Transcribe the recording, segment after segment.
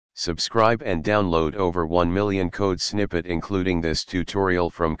Subscribe and download over 1 million code snippet including this tutorial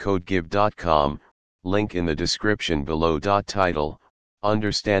from codegive.com, link in the description below. Title: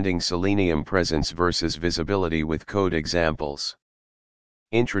 Understanding Selenium Presence versus Visibility with Code Examples.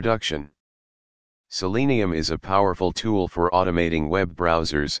 Introduction. Selenium is a powerful tool for automating web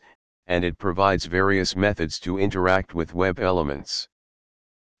browsers, and it provides various methods to interact with web elements.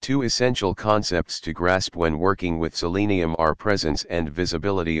 Two essential concepts to grasp when working with Selenium are presence and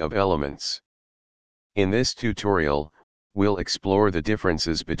visibility of elements. In this tutorial, we'll explore the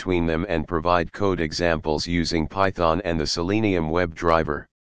differences between them and provide code examples using Python and the Selenium WebDriver.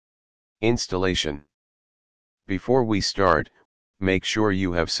 Installation. Before we start, make sure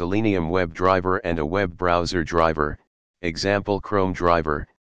you have Selenium WebDriver and a web browser driver, example chromedriver,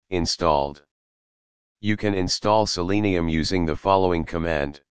 installed. You can install Selenium using the following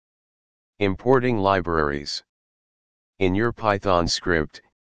command. Importing libraries. In your Python script,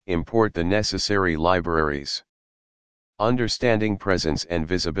 import the necessary libraries. Understanding presence and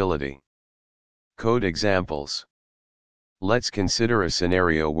visibility. Code examples. Let's consider a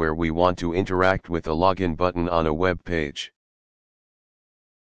scenario where we want to interact with a login button on a web page.